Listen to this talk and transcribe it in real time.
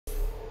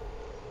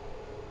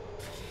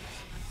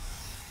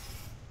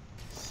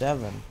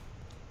7.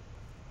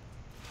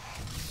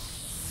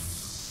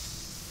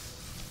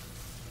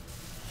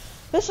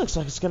 This looks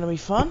like it's gonna be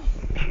fun.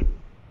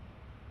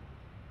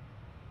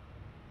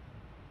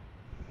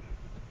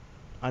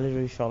 I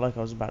literally felt like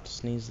I was about to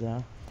sneeze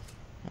there.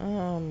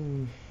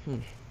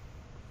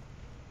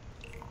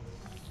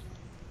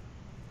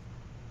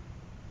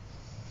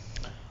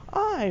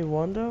 I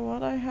wonder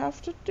what I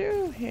have to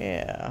do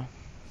here.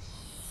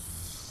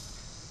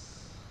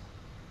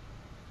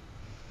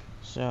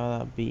 So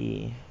that'd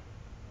be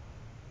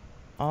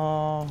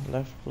R,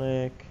 left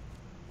click,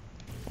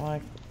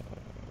 right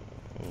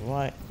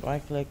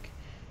click,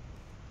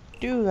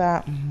 do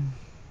that.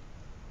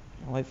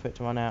 Wait for it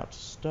to run out to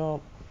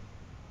stop.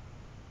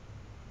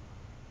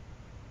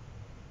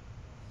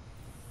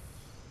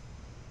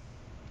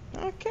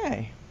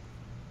 Okay.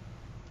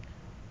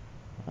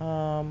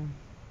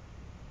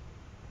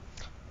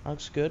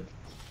 Looks good.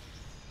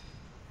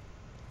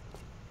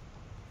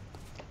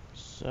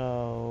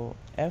 So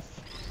F.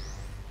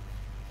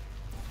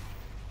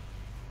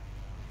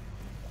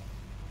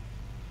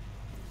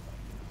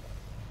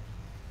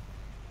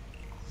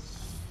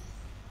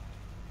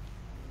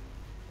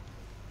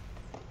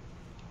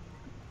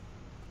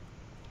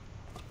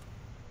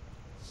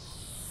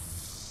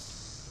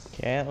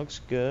 Okay, that looks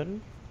good.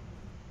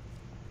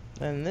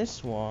 Then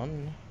this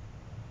one,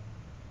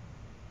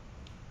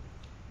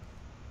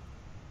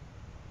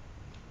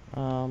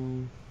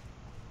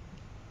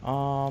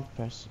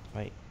 press,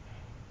 wait.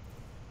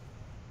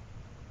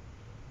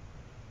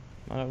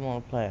 I don't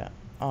want to play it.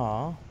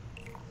 R.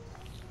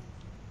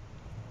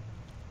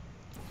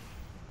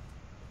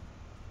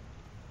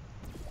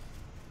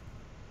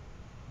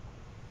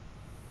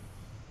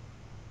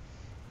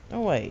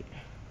 Oh wait.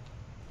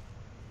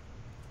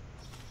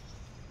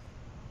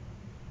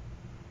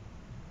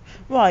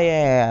 Right,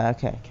 yeah,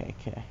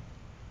 okay.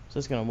 So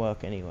it's gonna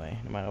work anyway,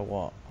 no matter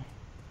what.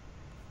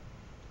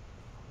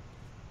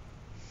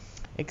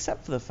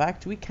 Except for the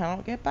fact we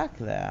cannot get back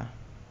there.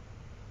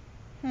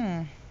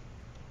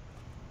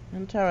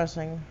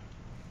 Interesting.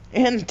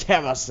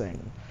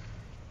 Interesting.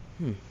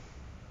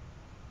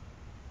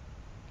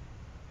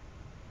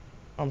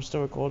 I'm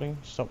still recording.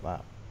 Stop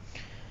that.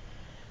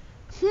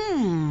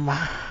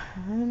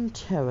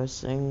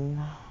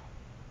 Interesting.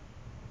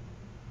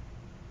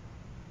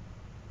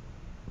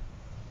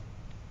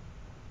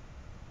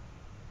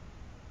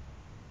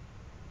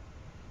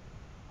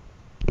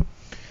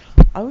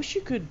 I wish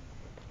you could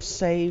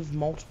save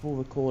multiple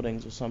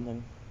recordings or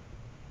something.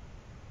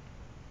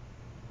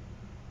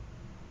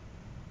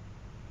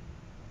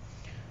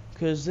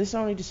 Because this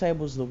only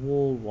disables the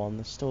wall one,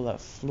 there's still that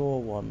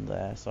floor one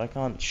there, so I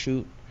can't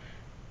shoot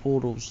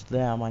portals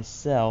there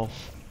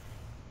myself.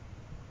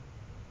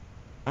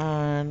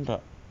 And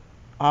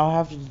I'll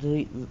have to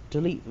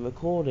delete the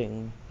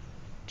recording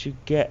to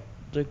get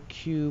the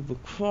cube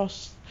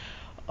across.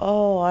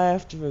 Oh, I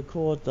have to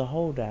record the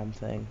whole damn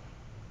thing.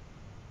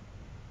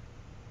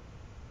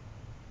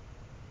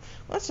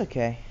 That's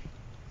okay.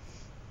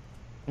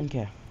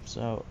 Okay,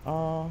 so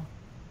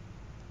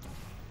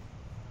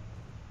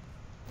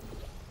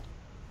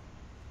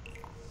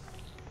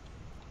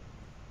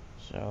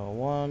so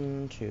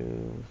 1,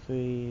 2,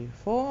 3,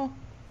 4.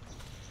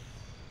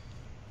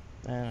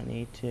 And I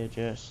need to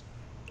just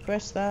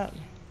press that.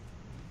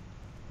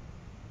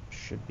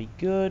 Should be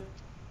good.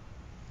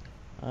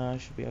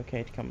 Should be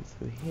okay to come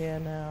through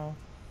here now.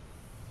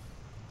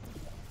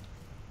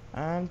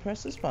 And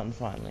press this button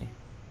finally.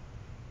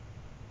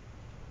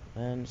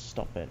 And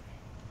stop it.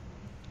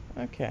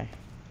 Okay.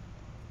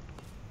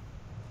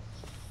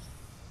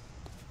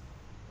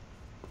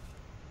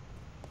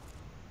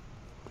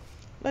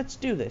 Let's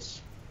do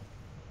this.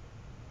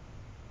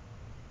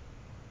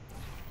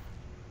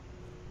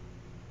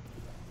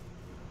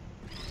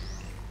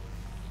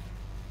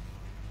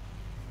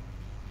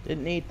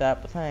 Didn't need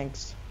that, but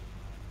thanks.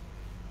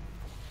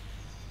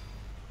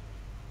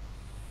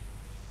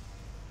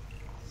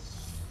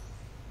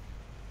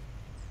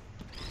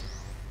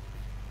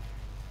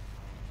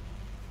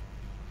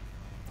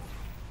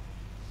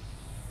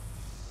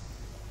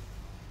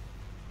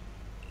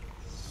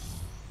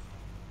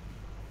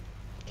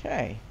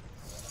 Okay.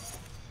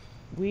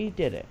 We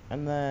did it.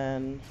 And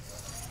then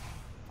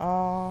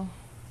 5,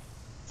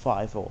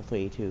 4,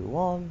 3, 2,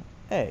 1,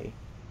 A.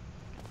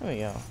 There we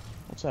go.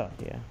 What's out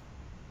here?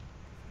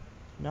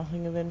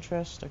 Nothing of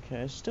interest. Okay,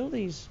 there's still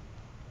these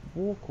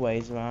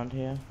walkways around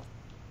here.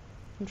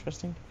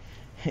 Interesting.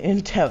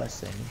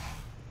 Interesting.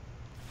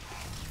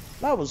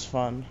 That was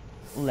fun.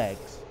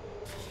 Legs.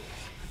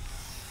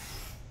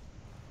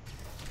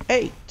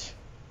 8.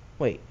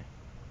 Wait.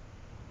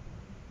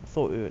 I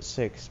thought we were at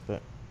 6,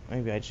 but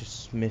maybe I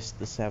just missed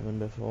the 7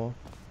 before.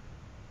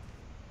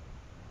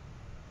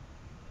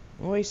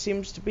 Always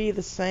seems to be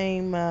the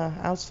same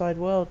outside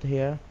world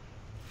here.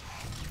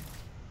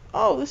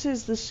 Oh, this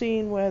is the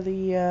scene where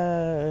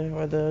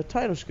the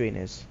title screen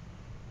is.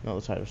 Not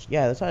the title.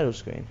 Yeah, the title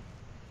screen.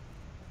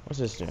 What's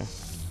this do?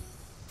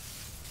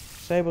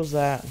 Disables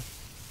that.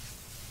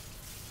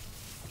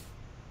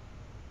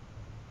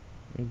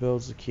 And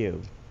builds the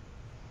cube.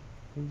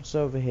 It's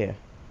over here.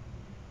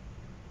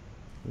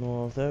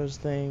 More of those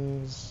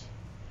things.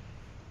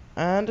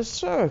 And a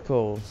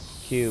circle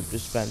cube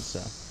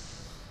dispenser.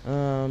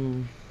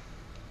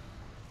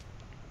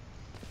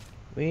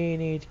 We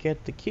need to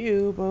get the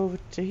cube over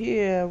to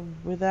here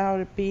without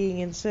it being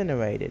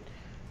incinerated.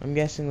 I'm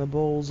guessing the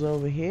ball's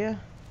over here.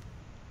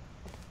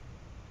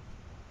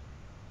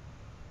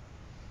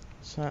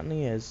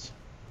 Certainly is.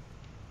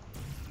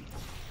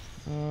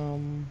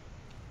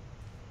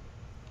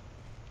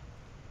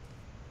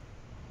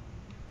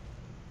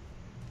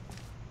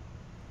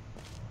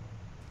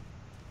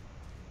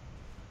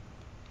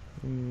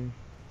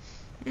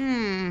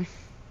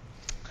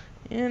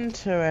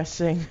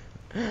 Interesting.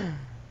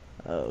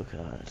 Oh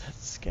god,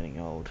 it's getting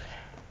old.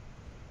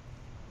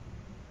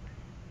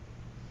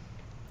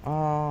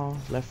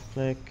 Left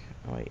click.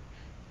 Oh wait.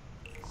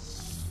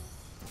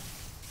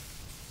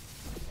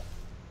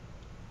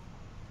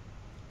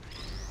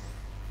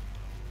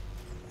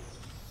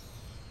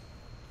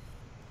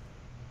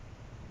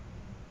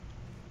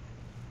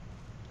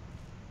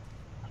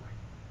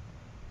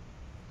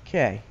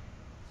 Okay.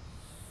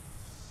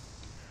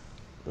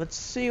 Let's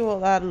see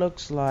what that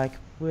looks like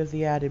with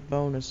the added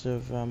bonus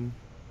of the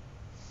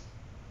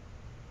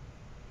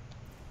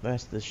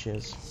rest of the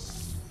shiz.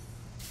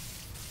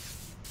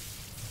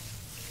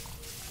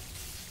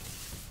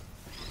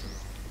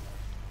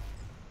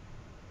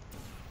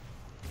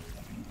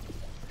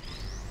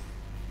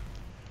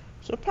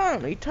 So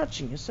apparently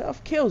touching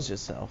yourself kills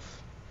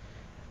yourself.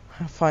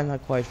 I find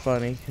that quite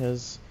funny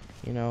because,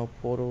 you know,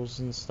 portals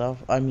and stuff.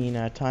 I mean,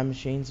 time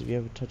machines, if you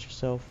ever touch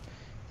yourself,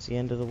 it's the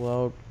end of the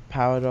world.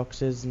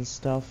 Paradoxes and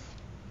stuff.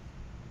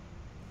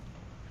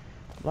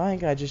 But I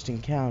think I just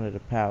encountered a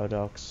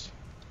paradox.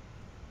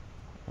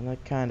 And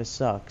that kinda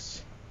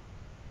sucks.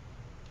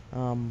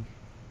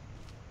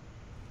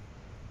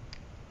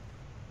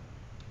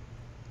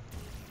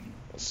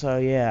 So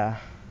yeah.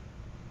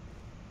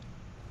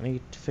 I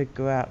need to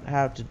figure out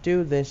how to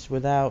do this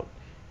without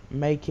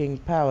making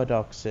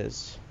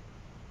paradoxes.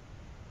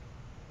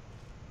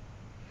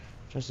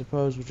 Which I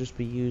suppose would just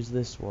be use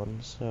this one,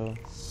 so.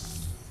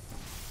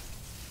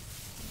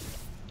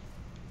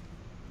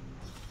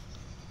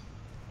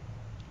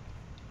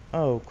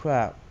 Oh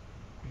crap.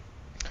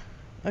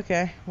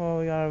 Okay, well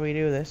we gotta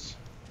redo this.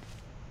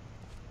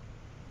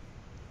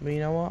 But you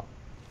know what?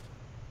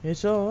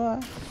 It's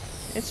alright.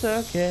 It's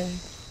okay.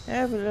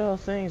 Every little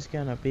thing's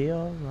gonna be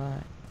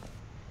alright.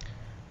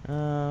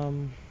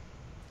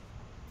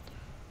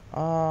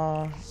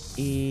 R,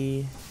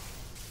 E,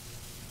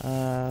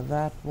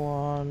 that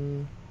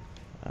one,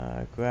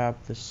 grab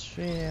the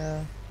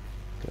sphere,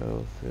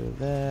 go through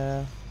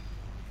there.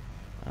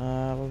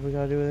 What we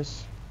gotta do with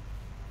this?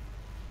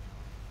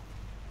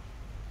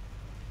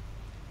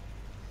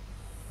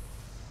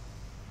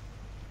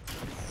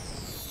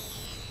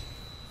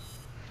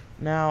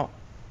 Now,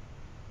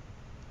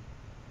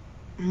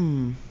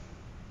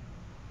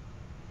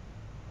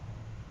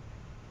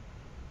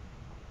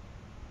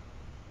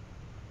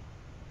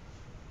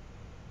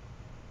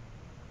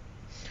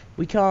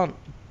 we can't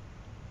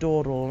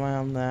dawdle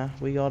around there.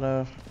 We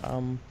gotta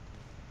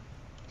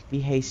be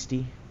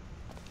hasty.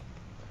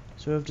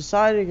 So we've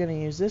decided we're gonna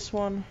use this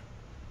one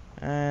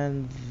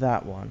and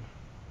that one.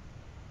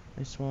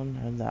 This one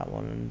and that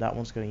one, and that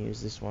one's gonna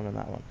use this one and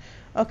that one.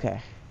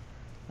 Okay.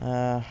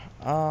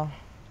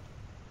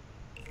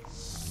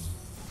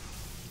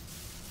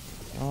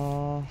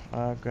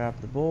 Grab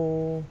the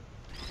ball.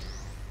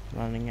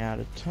 Running out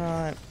of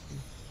time.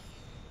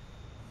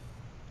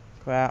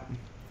 Crap.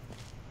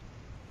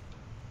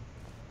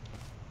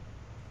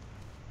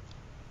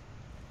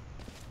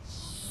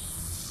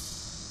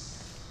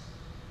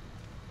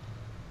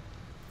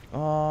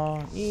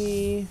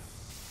 E.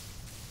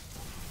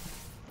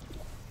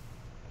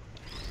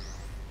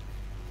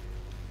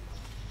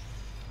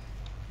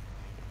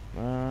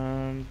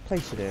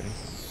 Place it in.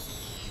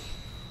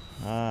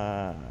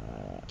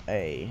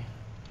 A.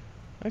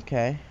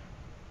 Okay.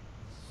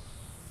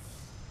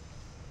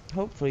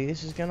 Hopefully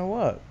this is gonna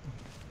work.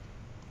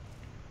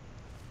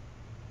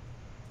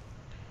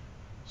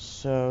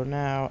 So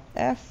now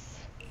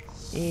F,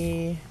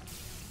 E.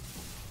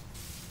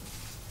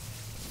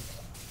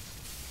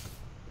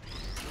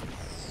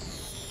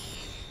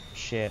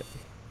 Shit.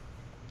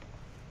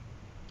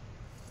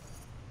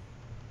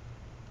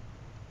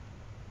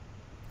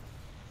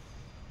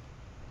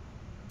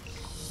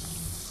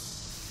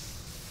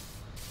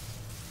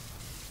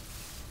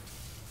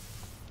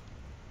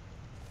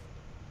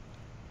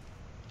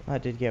 I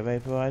did get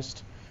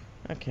vaporized.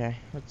 Okay,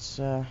 let's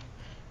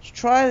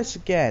try this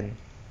again.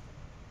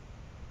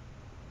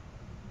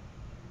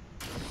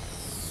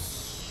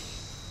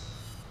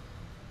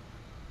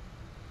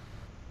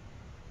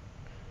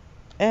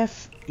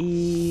 F,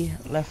 E,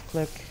 left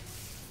click,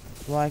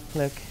 right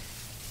click,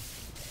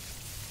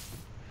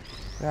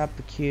 grab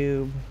the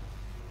cube,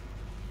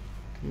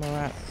 come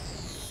around.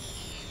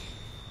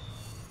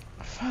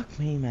 Fuck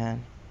me,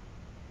 man.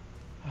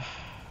 Let's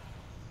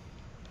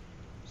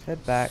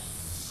head back.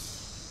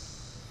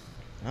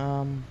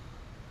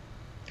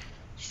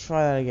 Let's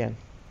try that again.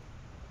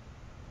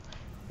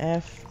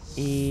 F,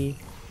 E,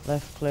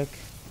 Left click,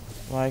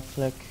 right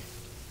click.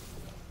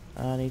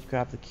 I need to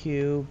grab the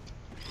cube.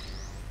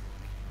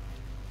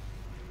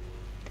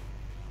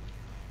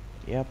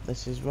 Yep,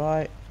 this is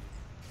right.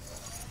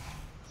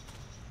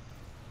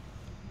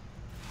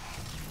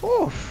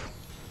 Oof!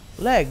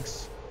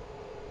 Legs.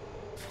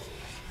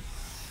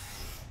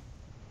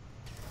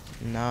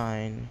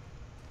 9.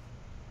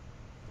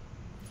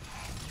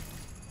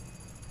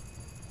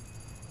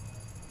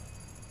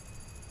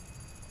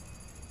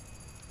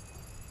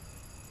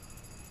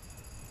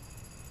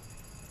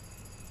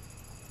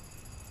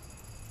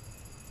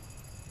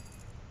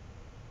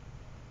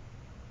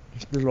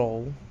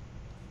 Lol.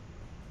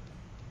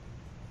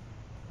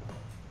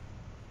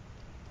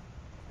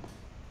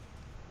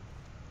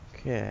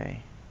 Okay.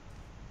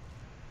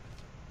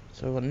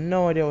 So I've got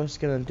no idea what it's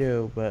gonna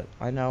do, but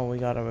I know we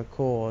gotta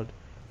record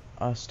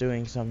us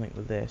doing something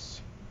with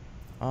this.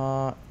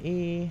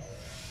 E.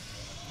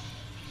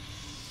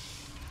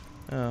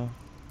 Oh.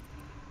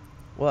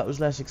 Well, that was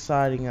less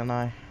exciting than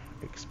I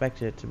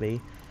expected it to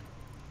be.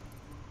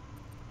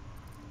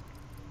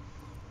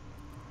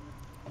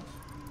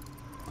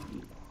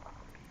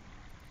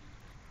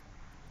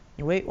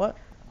 Wait, what?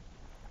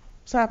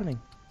 What's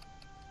happening?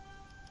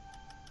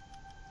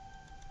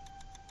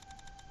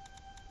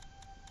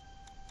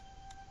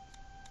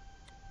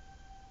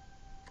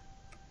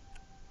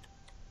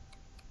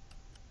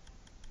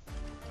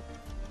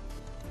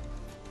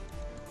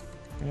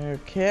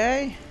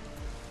 Okay.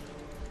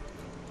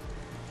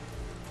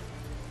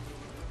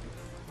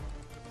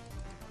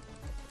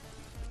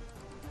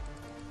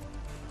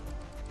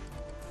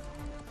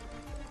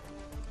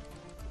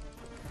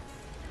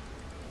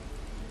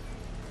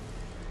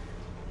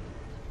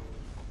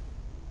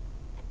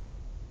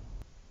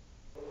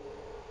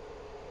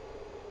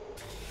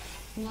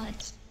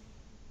 What?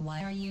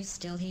 Why are you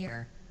still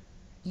here?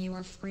 You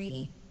are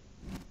free.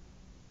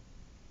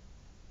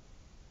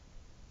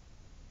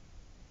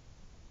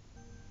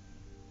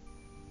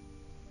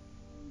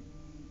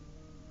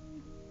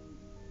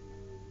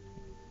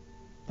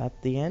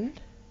 At the end?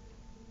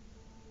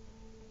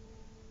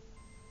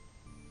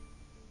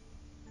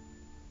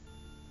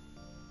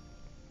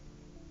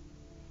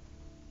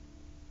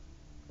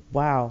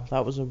 Wow,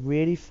 that was a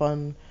really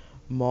fun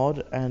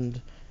mod,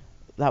 and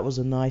that was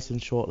a nice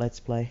and short let's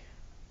play.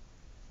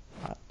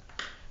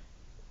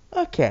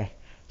 Okay,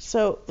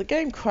 so the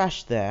game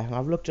crashed there.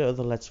 I've looked at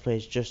other let's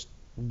plays just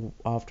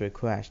after it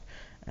crashed,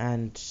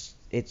 and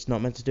it's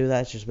not meant to do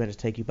that. It's just meant to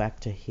take you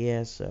back to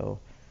here, so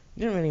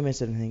you didn't really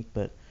miss anything.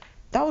 But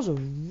that was a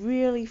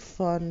really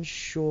fun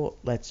short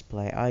let's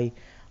play.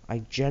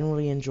 I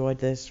generally enjoyed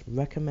this.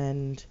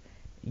 Recommend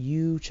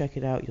you check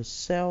it out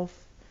yourself.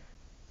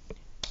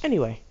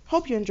 Anyway,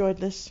 hope you enjoyed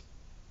this.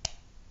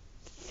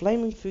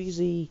 Flaming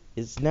Freezy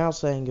is now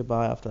saying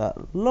goodbye after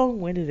that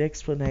long-winded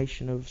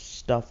explanation of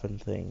stuff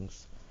and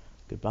things.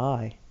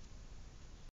 Goodbye.